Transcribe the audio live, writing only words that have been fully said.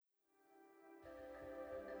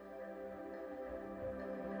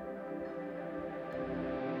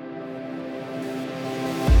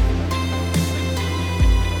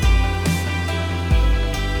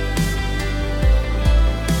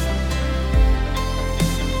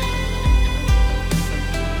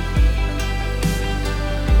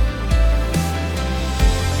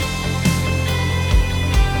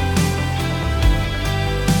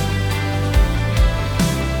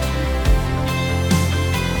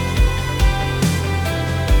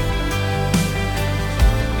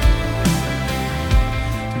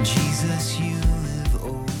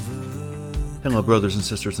Hello, brothers and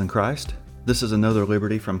sisters in Christ. This is another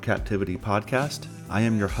Liberty from Captivity podcast. I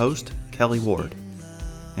am your host, Kelly Ward,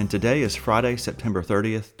 and today is Friday, September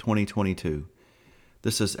 30th, 2022.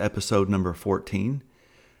 This is episode number 14,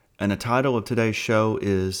 and the title of today's show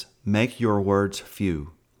is Make Your Words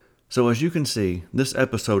Few. So as you can see, this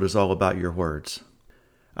episode is all about your words.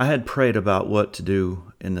 I had prayed about what to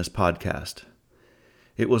do in this podcast.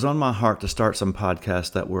 It was on my heart to start some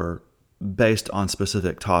podcasts that were based on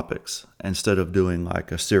specific topics instead of doing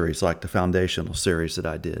like a series, like the foundational series that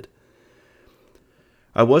I did.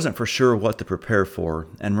 I wasn't for sure what to prepare for,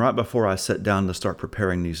 and right before I sat down to start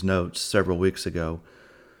preparing these notes several weeks ago,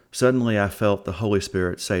 suddenly I felt the Holy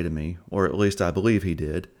Spirit say to me, or at least I believe He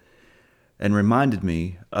did, and reminded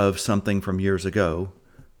me of something from years ago,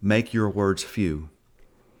 make your words few.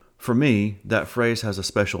 For me, that phrase has a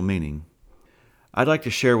special meaning. I'd like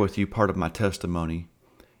to share with you part of my testimony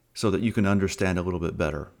so that you can understand a little bit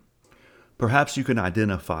better. Perhaps you can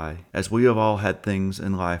identify, as we have all had things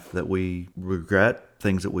in life that we regret,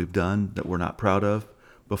 things that we've done that we're not proud of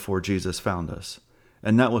before Jesus found us.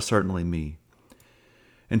 And that was certainly me.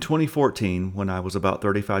 In 2014, when I was about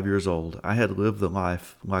 35 years old, I had lived the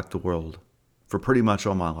life like the world for pretty much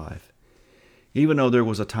all my life. Even though there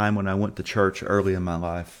was a time when I went to church early in my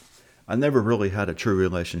life, I never really had a true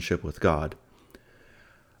relationship with God.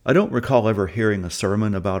 I don't recall ever hearing a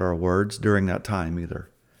sermon about our words during that time either.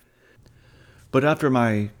 But after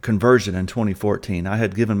my conversion in 2014, I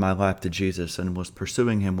had given my life to Jesus and was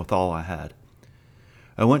pursuing Him with all I had.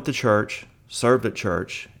 I went to church, served at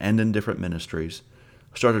church, and in different ministries,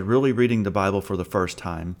 started really reading the Bible for the first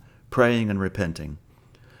time, praying and repenting.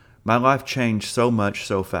 My life changed so much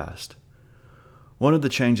so fast. One of the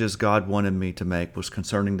changes God wanted me to make was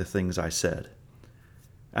concerning the things I said.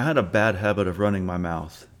 I had a bad habit of running my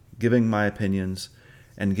mouth, giving my opinions,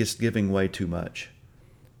 and just giving way too much.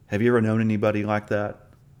 Have you ever known anybody like that?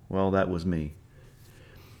 Well, that was me.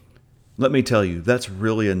 Let me tell you, that's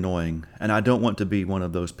really annoying, and I don't want to be one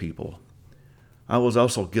of those people. I was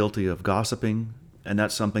also guilty of gossiping, and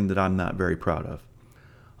that's something that I'm not very proud of.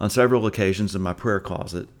 On several occasions in my prayer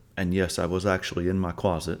closet, and yes, I was actually in my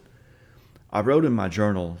closet, I wrote in my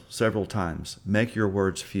journal several times, make your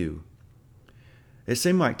words few. It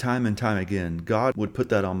seemed like time and time again, God would put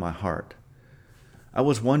that on my heart. I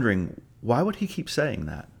was wondering, why would He keep saying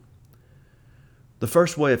that? The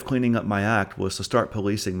first way of cleaning up my act was to start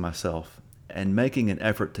policing myself and making an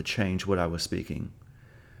effort to change what I was speaking.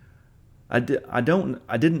 I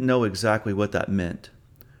didn't know exactly what that meant,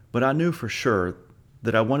 but I knew for sure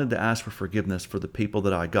that I wanted to ask for forgiveness for the people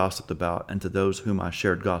that I gossiped about and to those whom I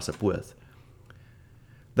shared gossip with.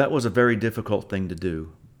 That was a very difficult thing to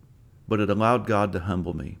do, but it allowed God to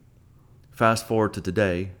humble me. Fast forward to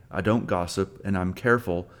today, I don't gossip and I'm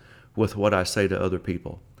careful with what I say to other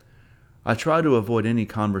people. I try to avoid any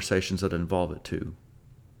conversations that involve it too.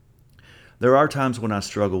 There are times when I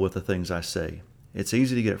struggle with the things I say. It's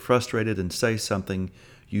easy to get frustrated and say something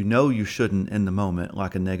you know you shouldn't in the moment,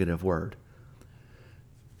 like a negative word.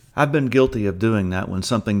 I've been guilty of doing that when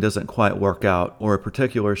something doesn't quite work out or a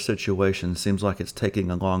particular situation seems like it's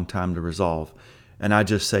taking a long time to resolve, and I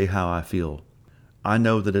just say how I feel. I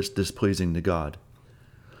know that it's displeasing to God.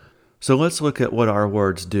 So let's look at what our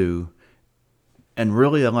words do and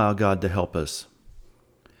really allow God to help us.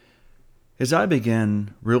 As I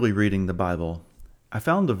began really reading the Bible, I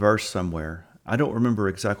found a verse somewhere. I don't remember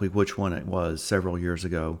exactly which one it was several years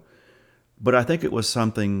ago, but I think it was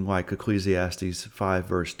something like Ecclesiastes 5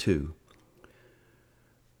 verse 2.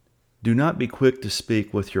 Do not be quick to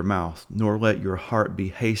speak with your mouth, nor let your heart be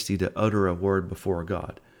hasty to utter a word before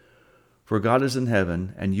God. For God is in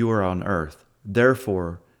heaven, and you are on earth.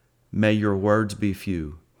 Therefore, may your words be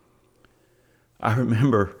few. I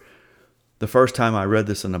remember the first time I read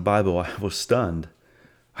this in the Bible, I was stunned.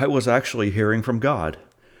 I was actually hearing from God.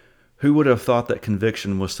 Who would have thought that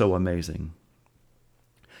conviction was so amazing?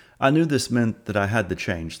 I knew this meant that I had to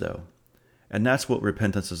change, though, and that's what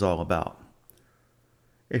repentance is all about.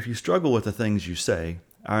 If you struggle with the things you say,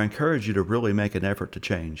 I encourage you to really make an effort to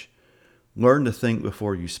change. Learn to think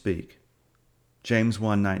before you speak. James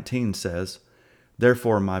 1:19 says,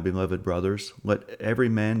 Therefore, my beloved brothers, let every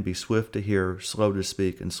man be swift to hear, slow to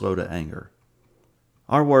speak, and slow to anger.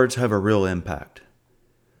 Our words have a real impact.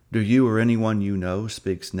 Do you or anyone you know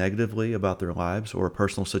speaks negatively about their lives or a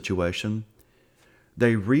personal situation?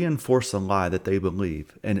 They reinforce a lie that they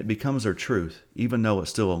believe, and it becomes their truth, even though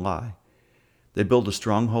it's still a lie. They build a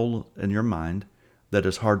stronghold in your mind that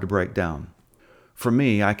is hard to break down. For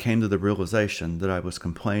me, I came to the realization that I was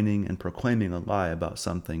complaining and proclaiming a lie about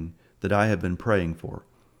something that I have been praying for.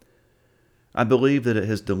 I believe that it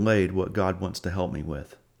has delayed what God wants to help me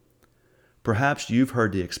with. Perhaps you've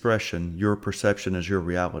heard the expression, your perception is your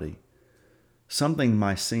reality. Something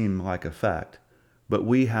might seem like a fact, but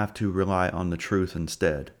we have to rely on the truth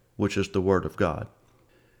instead, which is the Word of God.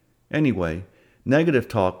 Anyway, negative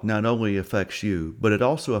talk not only affects you, but it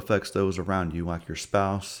also affects those around you, like your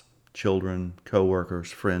spouse, children, co-workers,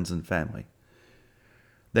 friends, and family.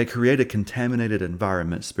 They create a contaminated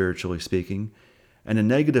environment, spiritually speaking, and a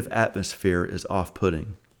negative atmosphere is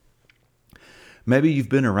off-putting. Maybe you've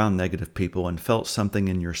been around negative people and felt something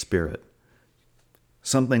in your spirit.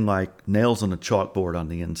 Something like nails on a chalkboard on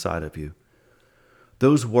the inside of you.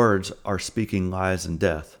 Those words are speaking lies and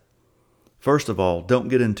death. First of all, don't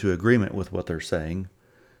get into agreement with what they're saying.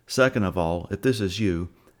 Second of all, if this is you,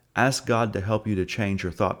 ask God to help you to change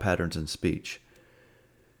your thought patterns and speech.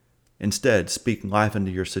 Instead, speak life into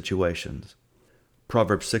your situations.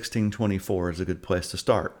 Proverbs 16:24 is a good place to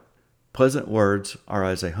start. Pleasant words are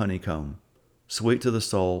as a honeycomb, sweet to the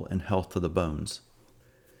soul and health to the bones.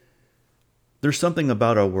 There's something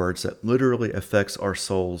about our words that literally affects our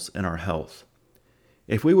souls and our health.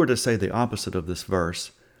 If we were to say the opposite of this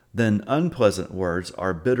verse, then unpleasant words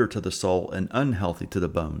are bitter to the soul and unhealthy to the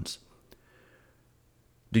bones.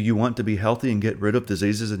 Do you want to be healthy and get rid of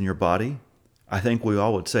diseases in your body? I think we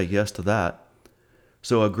all would say yes to that.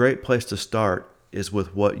 So a great place to start is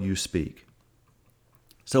with what you speak.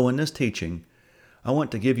 So in this teaching, I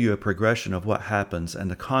want to give you a progression of what happens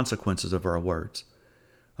and the consequences of our words.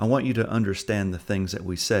 I want you to understand the things that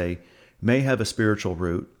we say may have a spiritual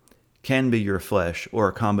root, can be your flesh, or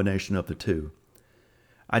a combination of the two.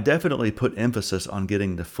 I definitely put emphasis on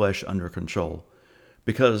getting the flesh under control,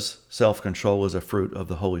 because self-control is a fruit of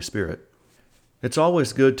the Holy Spirit. It's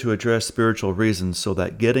always good to address spiritual reasons so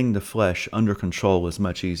that getting the flesh under control is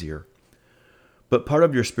much easier. But part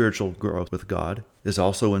of your spiritual growth with God is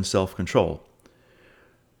also in self-control.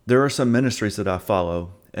 There are some ministries that I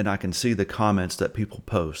follow, and I can see the comments that people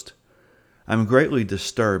post. I'm greatly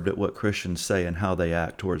disturbed at what Christians say and how they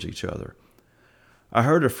act towards each other. I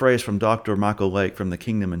heard a phrase from Dr. Michael Lake from the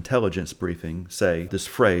Kingdom Intelligence Briefing say this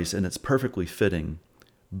phrase, and it's perfectly fitting: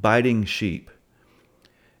 biting sheep.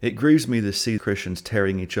 It grieves me to see Christians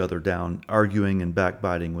tearing each other down, arguing and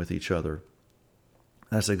backbiting with each other.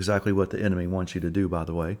 That's exactly what the enemy wants you to do, by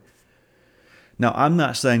the way. Now, I'm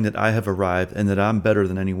not saying that I have arrived and that I'm better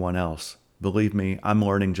than anyone else. Believe me, I'm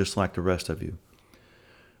learning just like the rest of you.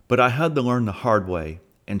 But I had to learn the hard way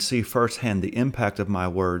and see firsthand the impact of my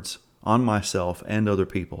words on myself and other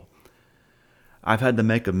people. I've had to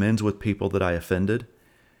make amends with people that I offended.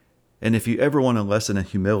 And if you ever want a lesson in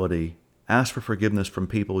humility, ask for forgiveness from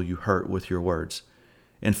people you hurt with your words.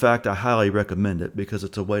 In fact, I highly recommend it because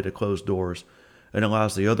it's a way to close doors and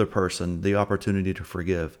allows the other person the opportunity to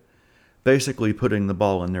forgive, basically putting the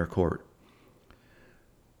ball in their court.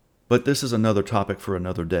 But this is another topic for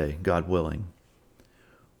another day, God willing.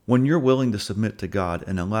 When you're willing to submit to God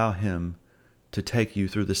and allow Him to take you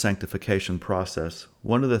through the sanctification process,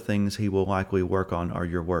 one of the things He will likely work on are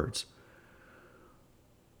your words.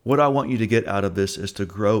 What I want you to get out of this is to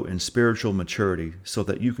grow in spiritual maturity so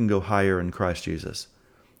that you can go higher in Christ Jesus.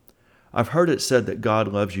 I've heard it said that God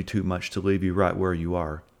loves you too much to leave you right where you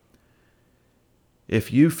are.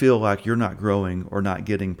 If you feel like you're not growing or not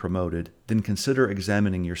getting promoted, then consider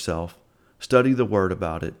examining yourself, study the Word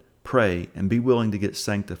about it, pray, and be willing to get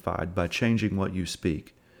sanctified by changing what you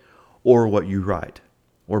speak, or what you write,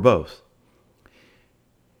 or both.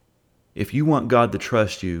 If you want God to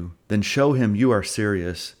trust you, then show Him you are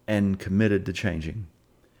serious and committed to changing.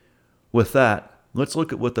 With that, let's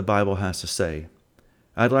look at what the Bible has to say.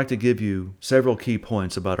 I'd like to give you several key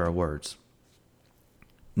points about our words.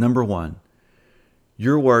 Number 1,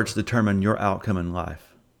 your words determine your outcome in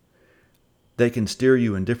life. They can steer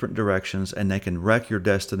you in different directions and they can wreck your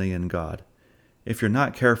destiny in God. If you're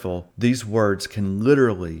not careful, these words can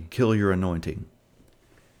literally kill your anointing.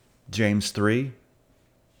 James 3,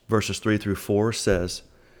 verses 3 through 4 says,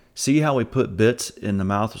 "See how we put bits in the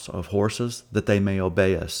mouths of horses that they may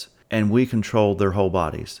obey us, and we control their whole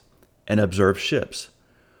bodies. And observe ships.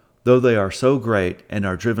 Though they are so great and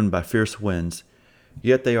are driven by fierce winds,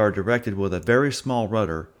 yet they are directed with a very small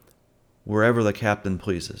rudder wherever the captain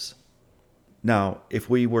pleases." Now, if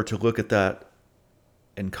we were to look at that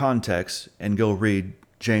in context and go read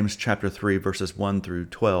James chapter 3, verses 1 through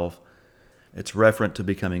 12, it's referent to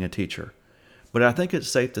becoming a teacher. But I think it's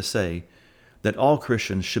safe to say that all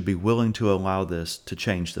Christians should be willing to allow this to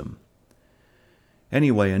change them.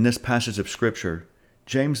 Anyway, in this passage of Scripture,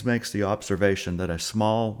 James makes the observation that a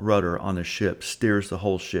small rudder on a ship steers the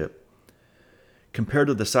whole ship. Compared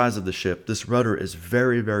to the size of the ship, this rudder is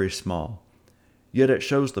very, very small, yet it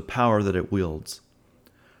shows the power that it wields.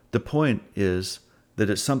 The point is, that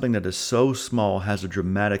it's something that is so small has a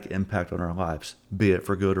dramatic impact on our lives, be it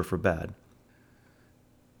for good or for bad.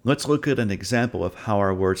 Let's look at an example of how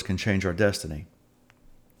our words can change our destiny.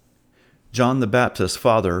 John the Baptist's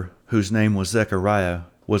father, whose name was Zechariah,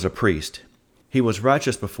 was a priest. He was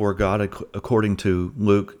righteous before God according to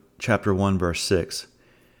Luke chapter 1, verse 6.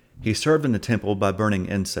 He served in the temple by burning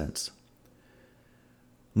incense.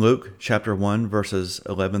 Luke chapter 1, verses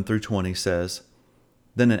 11 through 20 says,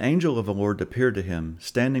 "Then an angel of the Lord appeared to him,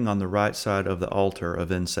 standing on the right side of the altar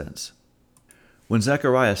of incense. When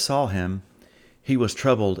Zechariah saw him, he was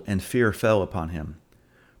troubled, and fear fell upon him.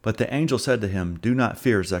 But the angel said to him, 'Do not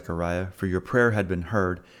fear, Zechariah, for your prayer had been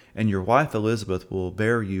heard, and your wife Elizabeth will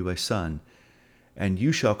bear you a son, and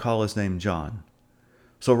you shall call his name John.'"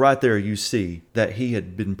 So right there you see that he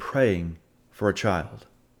had been praying for a child.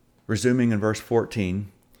 Resuming in verse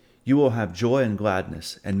 14, "You will have joy and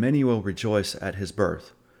gladness, and many will rejoice at his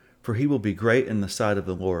birth. For he will be great in the sight of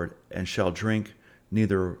the Lord, and shall drink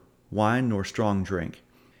neither wine nor strong drink.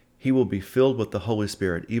 He will be filled with the Holy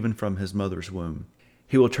Spirit, even from his mother's womb.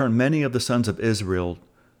 He will turn many of the sons of Israel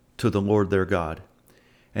to the Lord their God.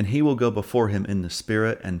 And he will go before him in the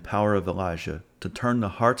spirit and power of Elijah, to turn the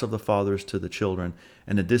hearts of the fathers to the children,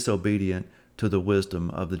 and the disobedient to the wisdom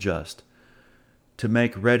of the just, to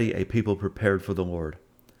make ready a people prepared for the Lord."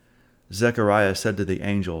 Zechariah said to the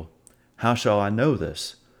angel, "How shall I know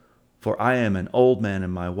this? For I am an old man,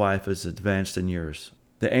 and my wife is advanced in years."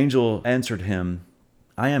 The angel answered him,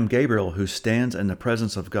 "I am Gabriel, who stands in the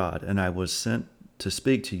presence of God, and I was sent to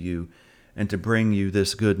speak to you and to bring you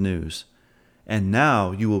this good news. And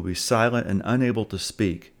now you will be silent and unable to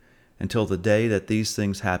speak until the day that these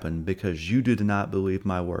things happen, because you did not believe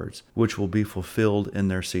my words, which will be fulfilled in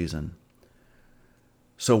their season."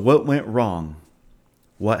 So what went wrong?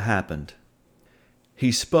 What happened?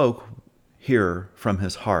 He spoke here from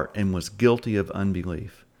his heart and was guilty of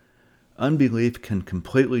unbelief. Unbelief can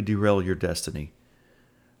completely derail your destiny.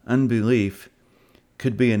 Unbelief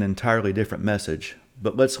could be an entirely different message,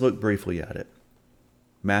 but let's look briefly at it.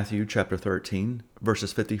 Matthew chapter 13,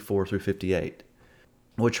 verses 54 through 58,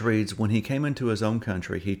 which reads, "When he came into his own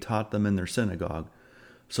country, he taught them in their synagogue,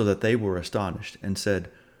 so that they were astonished, and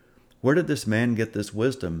said, 'Where did this man get this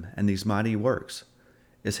wisdom and these mighty works?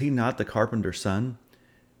 Is he not the carpenter's son?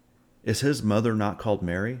 Is his mother not called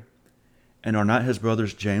Mary? And are not his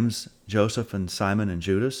brothers James, Joseph, and Simon, and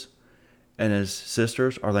Judas? And his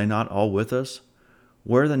sisters, are they not all with us?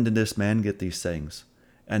 Where then did this man get these things?'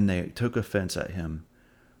 And they took offense at him.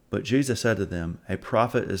 But Jesus said to them, 'A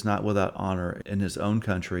prophet is not without honor in his own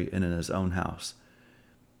country and in his own house.'"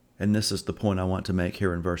 And this is the point I want to make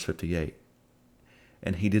here in verse 58.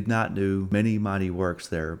 "And he did not do many mighty works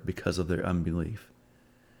there because of their unbelief."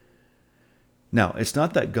 Now, it's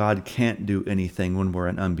not that God can't do anything when we're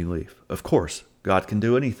in unbelief. Of course, God can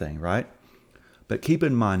do anything, right? But keep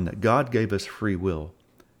in mind that God gave us free will.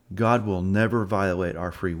 God will never violate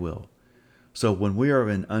our free will. So when we are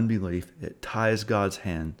in unbelief, it ties God's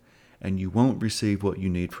hand, and you won't receive what you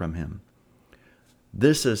need from him.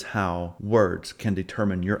 This is how words can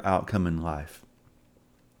determine your outcome in life.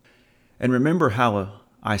 And remember how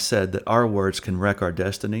I said that our words can wreck our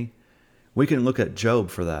destiny? We can look at Job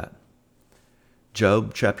for that.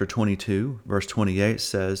 Job chapter 22, verse 28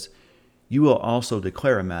 says, "You will also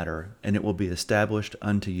declare a matter, and it will be established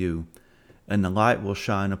unto you, and the light will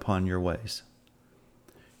shine upon your ways."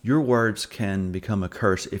 Your words can become a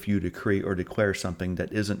curse if you decree or declare something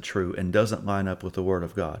that isn't true and doesn't line up with the Word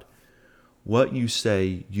of God. What you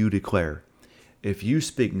say, you declare. If you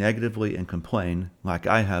speak negatively and complain, like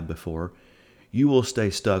I have before, you will stay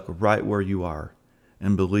stuck right where you are.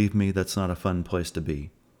 And believe me, that's not a fun place to be.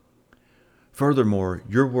 Furthermore,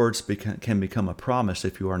 your words can become a promise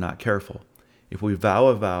if you are not careful. If we vow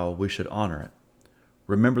a vow, we should honor it.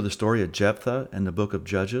 Remember the story of Jephthah in the book of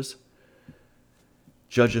Judges?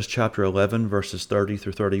 Judges chapter 11, verses 30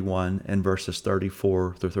 through 31 and verses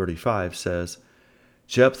 34 through 35 says,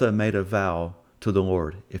 "Jephthah made a vow to the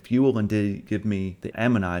Lord, 'If you will indeed give me the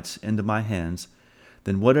Ammonites into my hands,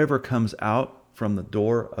 then whatever comes out from the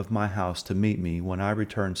door of my house to meet me when I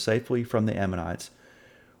return safely from the Ammonites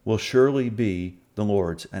will surely be the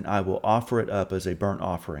Lord's, and I will offer it up as a burnt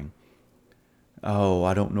offering.'" Oh,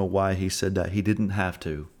 I don't know why he said that. He didn't have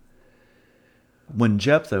to. When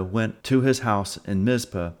Jephthah went to his house in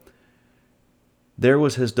Mizpah, there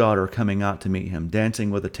was his daughter coming out to meet him, dancing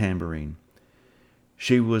with a tambourine.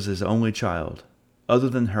 She was his only child. Other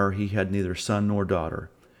than her, he had neither son nor daughter.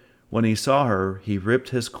 When he saw her, he ripped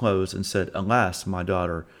his clothes and said, "Alas, my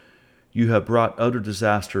daughter, you have brought utter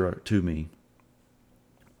disaster to me."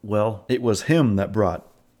 Well, it was him that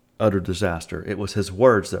brought utter disaster. It was his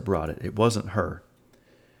words that brought it. It wasn't her.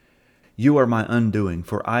 You are my undoing,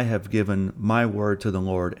 for I have given my word to the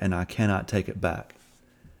Lord, and I cannot take it back.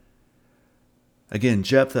 Again,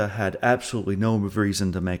 Jephthah had absolutely no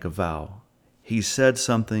reason to make a vow. He said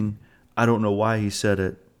something, I don't know why he said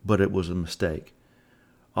it, but it was a mistake.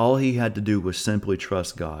 All he had to do was simply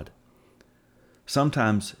trust God.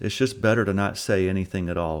 Sometimes it's just better to not say anything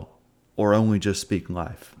at all, or only just speak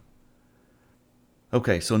life.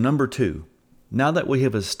 Okay, so number 2. Now that we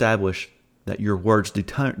have established that your words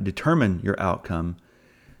determine your outcome,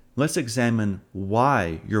 let's examine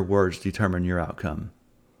why your words determine your outcome.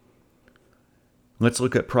 Let's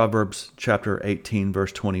look at Proverbs chapter 18,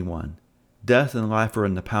 verse 21. Death and life are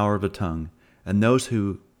in the power of the tongue, and those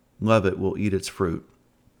who love it will eat its fruit.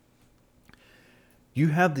 You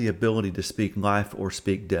have the ability to speak life or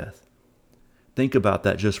speak death. Think about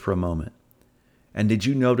that just for a moment. And did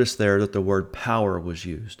you notice there that the word power was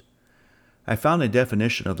used? I found a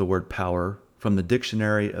definition of the word power from the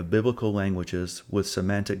Dictionary of Biblical Languages with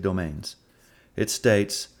Semantic Domains. It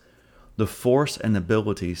states, the force and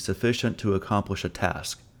ability sufficient to accomplish a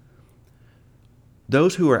task.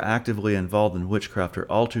 Those who are actively involved in witchcraft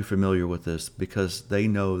are all too familiar with this because they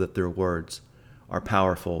know that their words are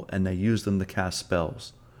powerful and they use them to cast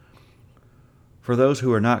spells. For those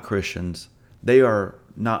who are not Christians, they are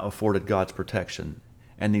not afforded God's protection,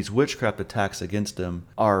 and these witchcraft attacks against them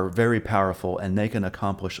are very powerful and they can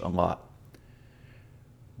accomplish a lot.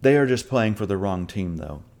 They are just playing for the wrong team,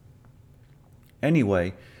 though.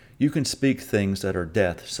 Anyway, you can speak things that are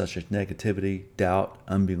death, such as negativity, doubt,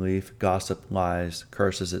 unbelief, gossip, lies,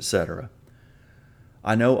 curses, etc.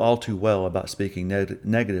 I know all too well about speaking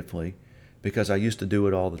negatively because I used to do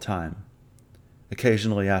it all the time.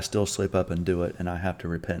 Occasionally I still slip up and do it, and I have to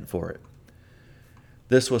repent for it.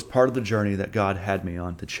 This was part of the journey that God had me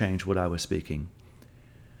on to change what I was speaking.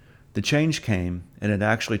 The change came, and it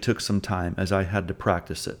actually took some time as I had to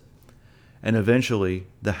practice it. And eventually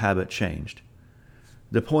the habit changed.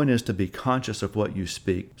 The point is to be conscious of what you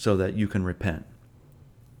speak so that you can repent.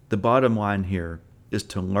 The bottom line here is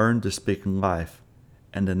to learn to speak life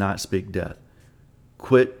and to not speak death.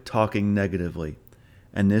 Quit talking negatively,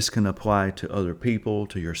 and this can apply to other people,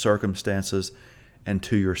 to your circumstances, and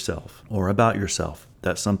to yourself, or about yourself.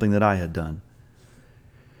 That's something that I had done.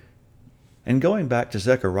 And going back to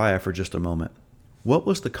Zechariah for just a moment, what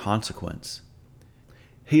was the consequence?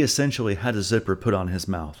 He essentially had a zipper put on his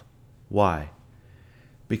mouth. Why?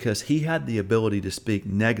 Because he had the ability to speak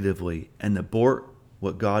negatively and abort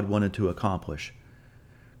what God wanted to accomplish.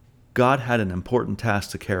 God had an important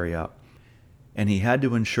task to carry out, and he had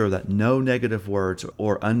to ensure that no negative words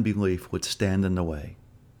or unbelief would stand in the way.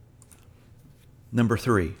 Number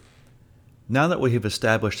 3, now that we have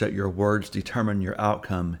established that your words determine your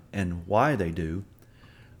outcome and why they do,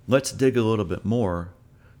 let's dig a little bit more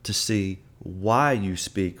to see why you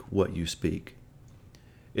speak what you speak.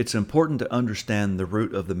 It's important to understand the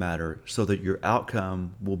root of the matter so that your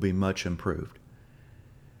outcome will be much improved.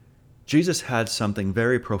 Jesus had something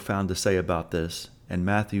very profound to say about this in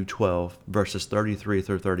Matthew 12, verses 33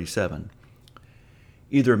 through 37.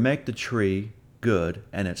 Either make the tree good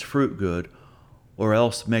and its fruit good, or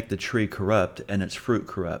else make the tree corrupt and its fruit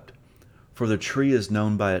corrupt. For the tree is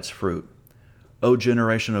known by its fruit. O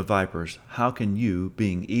generation of vipers, how can you,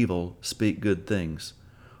 being evil, speak good things?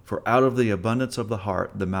 For out of the abundance of the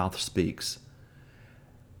heart the mouth speaks.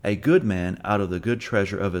 A good man out of the good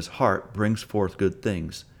treasure of his heart brings forth good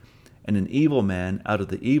things, and an evil man out of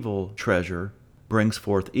the evil treasure brings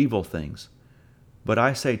forth evil things. But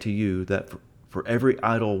I say to you that for every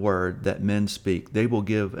idle word that men speak, they will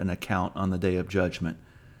give an account on the day of judgment.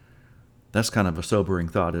 That's kind of a sobering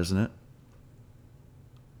thought, isn't it?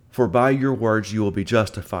 For by your words you will be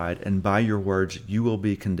justified, and by your words you will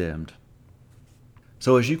be condemned.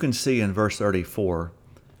 So as you can see in verse 34,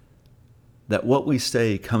 that what we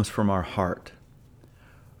say comes from our heart.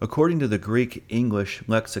 According to the Greek-English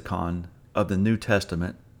lexicon of the New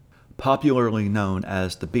Testament, popularly known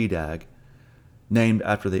as the BDAG, named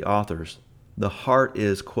after the authors, the heart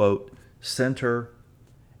is, quote, center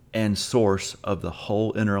and source of the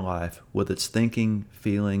whole inner life with its thinking,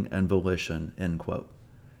 feeling, and volition, end quote.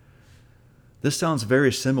 This sounds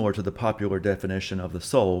very similar to the popular definition of the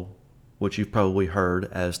soul, which you've probably heard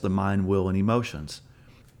as the mind, will, and emotions.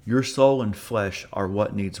 Your soul and flesh are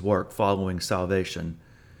what needs work following salvation,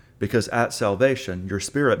 because at salvation, your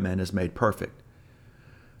spirit man is made perfect.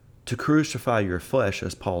 To crucify your flesh,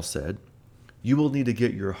 as Paul said, you will need to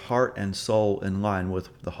get your heart and soul in line with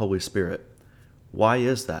the Holy Spirit. Why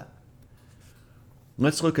is that?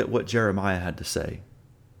 Let's look at what Jeremiah had to say.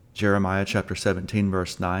 Jeremiah chapter 17,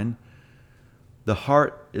 verse 9. The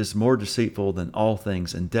heart is more deceitful than all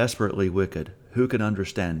things and desperately wicked. Who can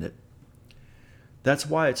understand it? That's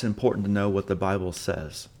why it's important to know what the Bible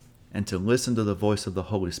says and to listen to the voice of the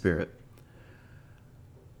Holy Spirit.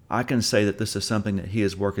 I can say that this is something that He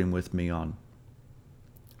is working with me on.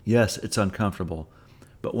 Yes, it's uncomfortable,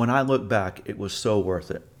 but when I look back, it was so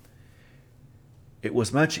worth it. It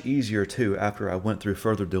was much easier, too, after I went through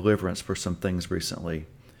further deliverance for some things recently.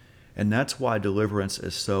 And that's why deliverance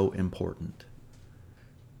is so important.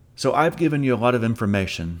 So I've given you a lot of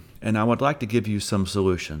information, and I would like to give you some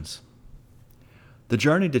solutions. The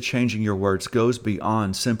journey to changing your words goes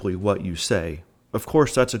beyond simply what you say. Of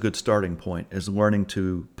course, that's a good starting point, is learning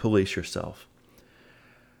to police yourself.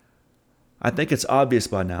 I think it's obvious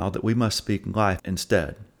by now that we must speak life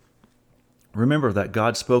instead. Remember that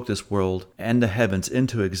God spoke this world and the heavens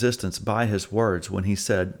into existence by His words when He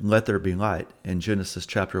said, "Let there be light," in Genesis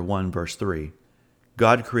chapter 1, verse 3.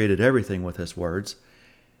 God created everything with His words,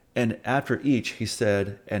 and after each He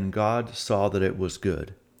said, "And God saw that it was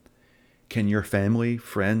good." Can your family,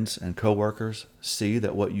 friends, and coworkers see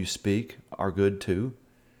that what you speak are good too?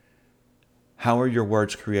 How are your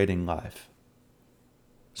words creating life?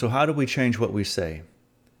 So how do we change what we say?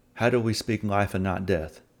 How do we speak life and not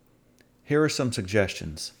death? Here are some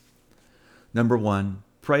suggestions. Number 1,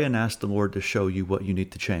 pray and ask the Lord to show you what you need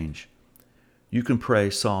to change. You can pray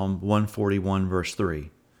Psalm 141, verse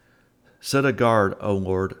 3. Set a guard, O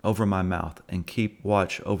Lord, over my mouth, and keep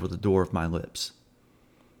watch over the door of my lips.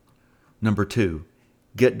 Number 2,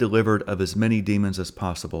 get delivered of as many demons as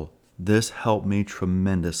possible. This helped me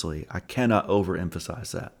tremendously. I cannot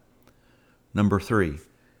overemphasize that. Number 3,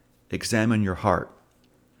 examine your heart.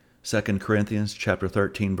 2 Corinthians chapter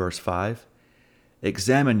 13, verse 5.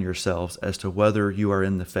 Examine yourselves as to whether you are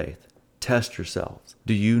in the faith. Test yourselves.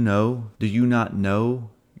 Do you not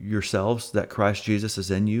know yourselves that Christ Jesus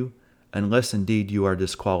is in you, unless indeed you are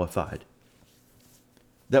disqualified?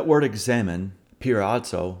 That word examine,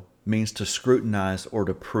 pirazzo, means to scrutinize or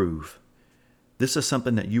to prove. This is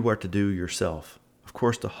something that you are to do yourself. Of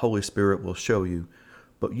course, the Holy Spirit will show you,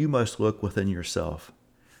 but you must look within yourself.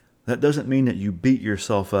 That doesn't mean that you beat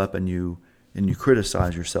yourself up and you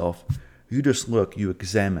criticize yourself. You just look, you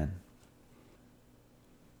examine.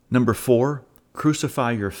 Number 4,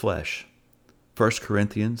 crucify your flesh. 1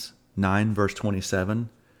 Corinthians 9, verse 27.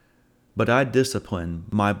 But I discipline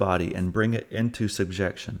my body and bring it into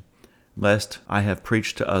subjection, lest when I have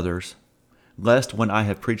preached to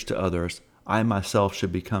others, I myself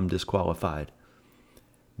should become disqualified.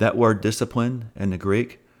 That word discipline in the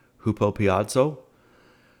Greek, hupopiazo,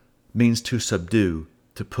 means to subdue,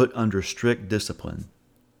 to put under strict discipline.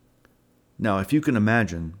 Now, if you can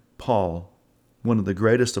imagine, Paul, one of the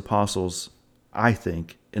greatest apostles, I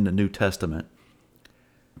think, in the New Testament,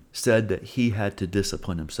 said that he had to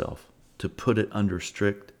discipline himself, to put it under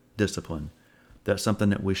strict discipline. That's something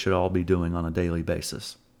that we should all be doing on a daily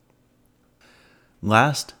basis.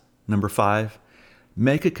 Last, number 5,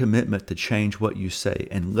 make a commitment to change what you say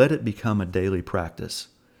and let it become a daily practice.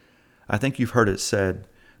 I think you've heard it said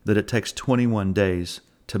that it takes 21 days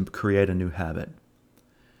to create a new habit.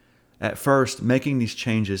 At first, making these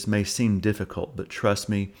changes may seem difficult, but trust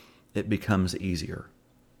me, it becomes easier.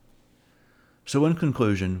 So in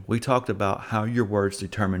conclusion, we talked about how your words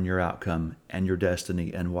determine your outcome and your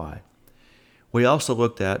destiny and why. We also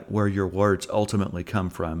looked at where your words ultimately come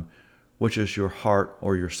from, which is your heart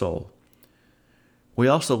or your soul. We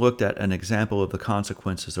also looked at an example of the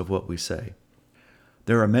consequences of what we say.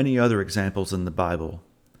 There are many other examples in the Bible,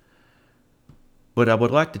 but I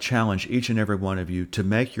would like to challenge each and every one of you to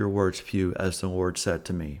make your words few, as the Lord said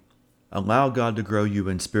to me. Allow God to grow you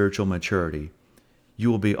in spiritual maturity.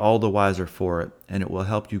 You will be all the wiser for it, and it will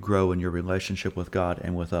help you grow in your relationship with God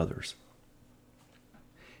and with others.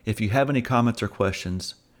 If you have any comments or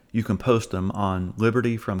questions, you can post them on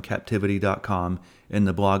libertyfromcaptivity.com in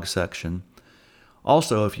the blog section.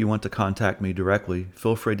 Also, if you want to contact me directly,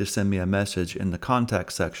 feel free to send me a message in the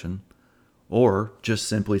contact section, or just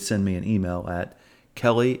simply send me an email at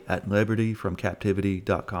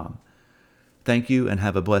kelly@libertyfromcaptivity.com. Thank you and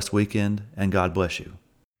have a blessed weekend, and God bless you.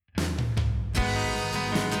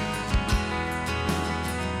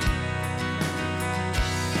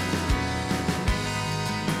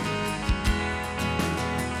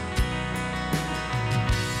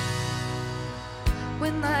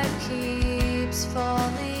 When life keeps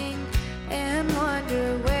falling and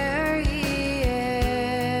wonder where He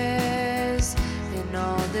is in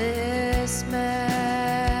all this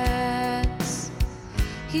mess,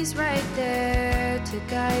 He's right there to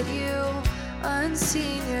guide you.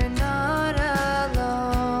 Unseen, you're not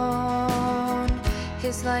alone.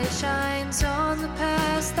 His light shines on the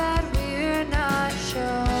past that we're not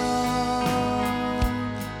shown.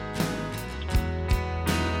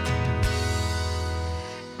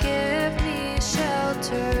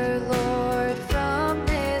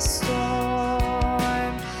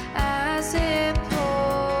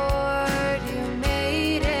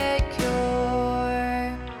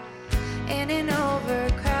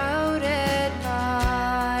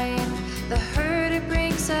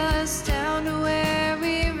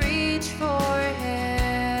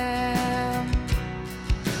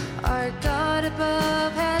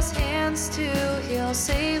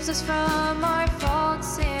 us from our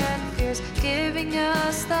faults and fears, giving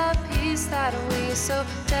us the peace that we so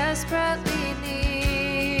desperately need.